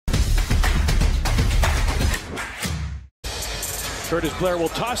Curtis Blair will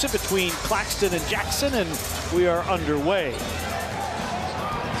toss it between Claxton and Jackson, and we are underway.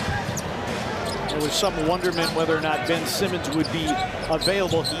 There was some wonderment whether or not Ben Simmons would be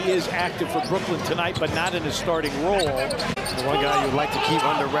available. He is active for Brooklyn tonight, but not in a starting role. The one guy you'd like to keep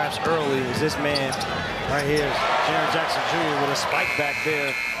under wraps early is this man right here, JAREN Jackson Jr. with a spike back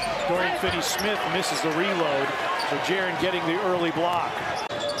there. Dorian Finney-Smith misses the reload, so JAREN getting the early block.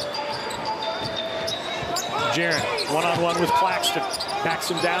 JAREN one-on-one with Claxton. Backs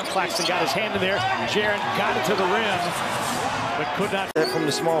him down. Claxton got his hand in there. JAREN got it to the rim, but could not. From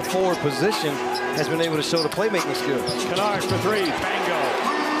the small forward position, has been able to show the playmaking skills. Kennard for three. Bango.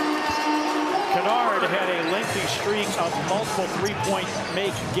 Kennard had a lengthy streak of multiple three-point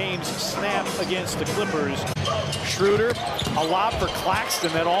make games snapped against the Clippers. Schroeder, a lob for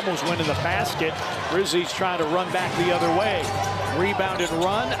Claxton that almost went in the basket. Grizzlies trying to run back the other way. Rebound and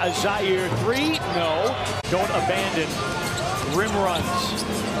run. A Zaire three. No. Don't abandon. Rim runs.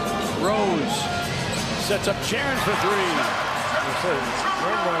 Rose sets up JAREN for three.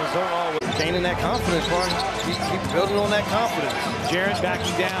 Rim runs don't always gaining that confidence, Barney. Keep building on that confidence. JAREN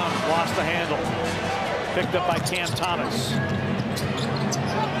backing down, lost the handle. Picked up by Cam Thomas.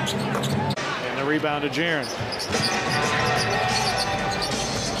 And the rebound to JAREN.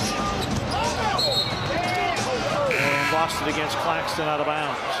 And lost it against Claxton out of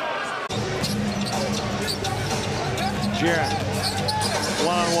bounds. JAREN,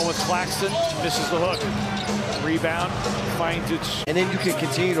 one-on-one with Claxton, misses the hook. Rebound, finds it. And then you can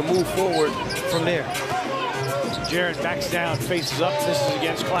continue to move forward from there. JAREN backs down, faces up, misses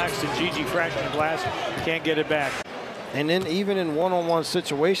against Claxton. Gigi crashing the glass, can't get it back. And then even in one-on-one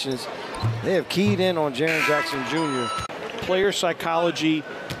situations, they have keyed in on JAREN Jackson Jr. Player psychology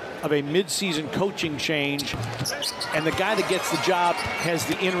of a mid-season coaching change, and the guy that gets the job has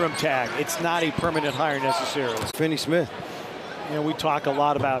the interim tag. It's not a permanent hire necessarily. Finney-Smith. You know, we talk a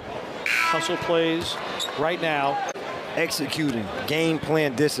lot about hustle plays. Right now, executing, game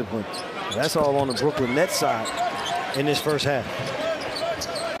plan discipline. That's all on the Brooklyn Nets side in this first half.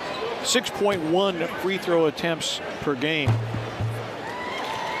 6.1 free throw attempts per game.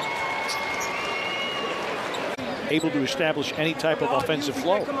 Able to establish any type of offensive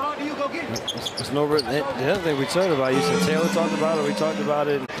flow. It's no, the other thing we talked about, you said Taylor talked about it, we talked about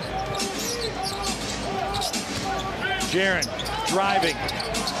it. JAREN driving.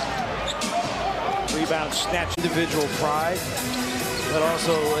 Rebound snatch. Individual pride, but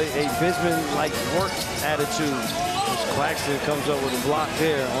also a Bisman-like work attitude. As Claxton comes up with a block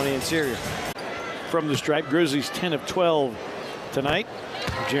there on the interior. From the stripe, Grizzlies 10 of 12 tonight.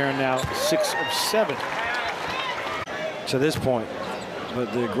 JAREN now 6 of 7. To this point,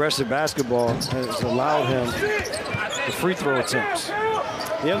 but the aggressive basketball has allowed him the free throw attempts.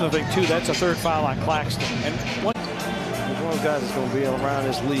 The other thing, too, that's a third foul on Claxton. And one of those guys is going to be around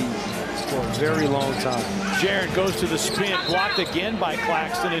this league for a very long time. JAREN goes to the spin, blocked again by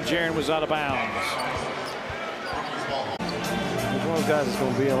Claxton, and JAREN was out of bounds. One of those guys is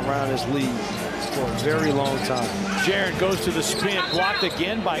going to be around this league for a very long time. JAREN goes to the spin, blocked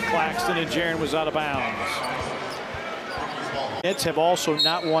again by Claxton, and JAREN was out of bounds. Nets have also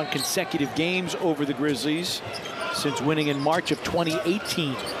not won consecutive games over the Grizzlies since winning in March of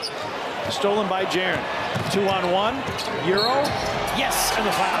 2018. Stolen by JAREN. 2-on-1, Euro, yes, and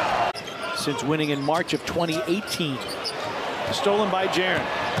the foul. Since winning in March of 2018. Stolen by JAREN.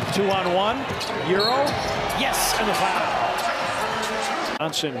 2-on-1, Euro, yes, and the foul.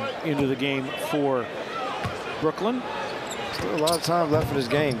 Johnson into the game for Brooklyn. Still a lot of time left in this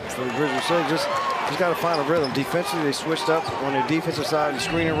game for the Grizzlies. So just got to find a rhythm. Defensively, they switched up on their defensive side. The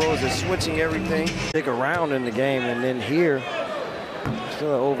screening rolls, they're switching everything. Stick around in the game, and then here,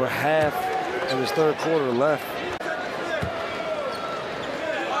 still over half of this third quarter left.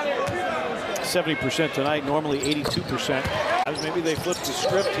 70% tonight, normally 82%. Maybe they flipped the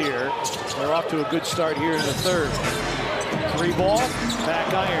script here. They're off to a good start here in the third. 3 ball,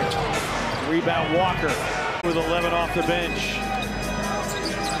 back iron. Rebound Walker with 11 off the bench.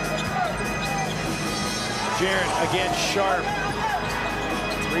 JAREN again sharp.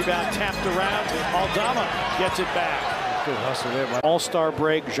 Rebound tapped around. Aldama gets it back. Good hustle there. All-star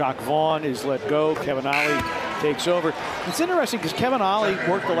break. Jacques Vaughn is let go. Kevin Ollie takes over. It's interesting because Kevin Ollie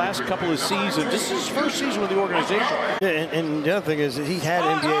worked the last couple of seasons. This is his first season with the organization. Yeah, and the other thing is he had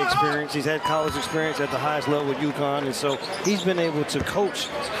NBA experience. He's had college experience at the highest level with UConn, and so he's been able to coach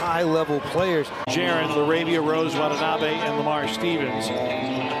high-level players. JAREN, Laravia, Rose, Watanabe, and Lamar Stevens.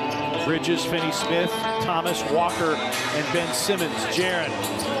 Bridges, Finney-Smith, Thomas, Walker, and Ben Simmons. JAREN.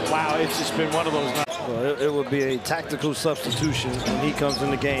 Wow, it's just been one of those nights. Well, it would be a tactical substitution when he comes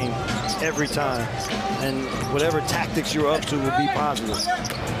in the game every time. And whatever tactics you're up to would be positive.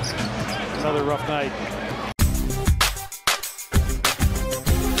 Another rough night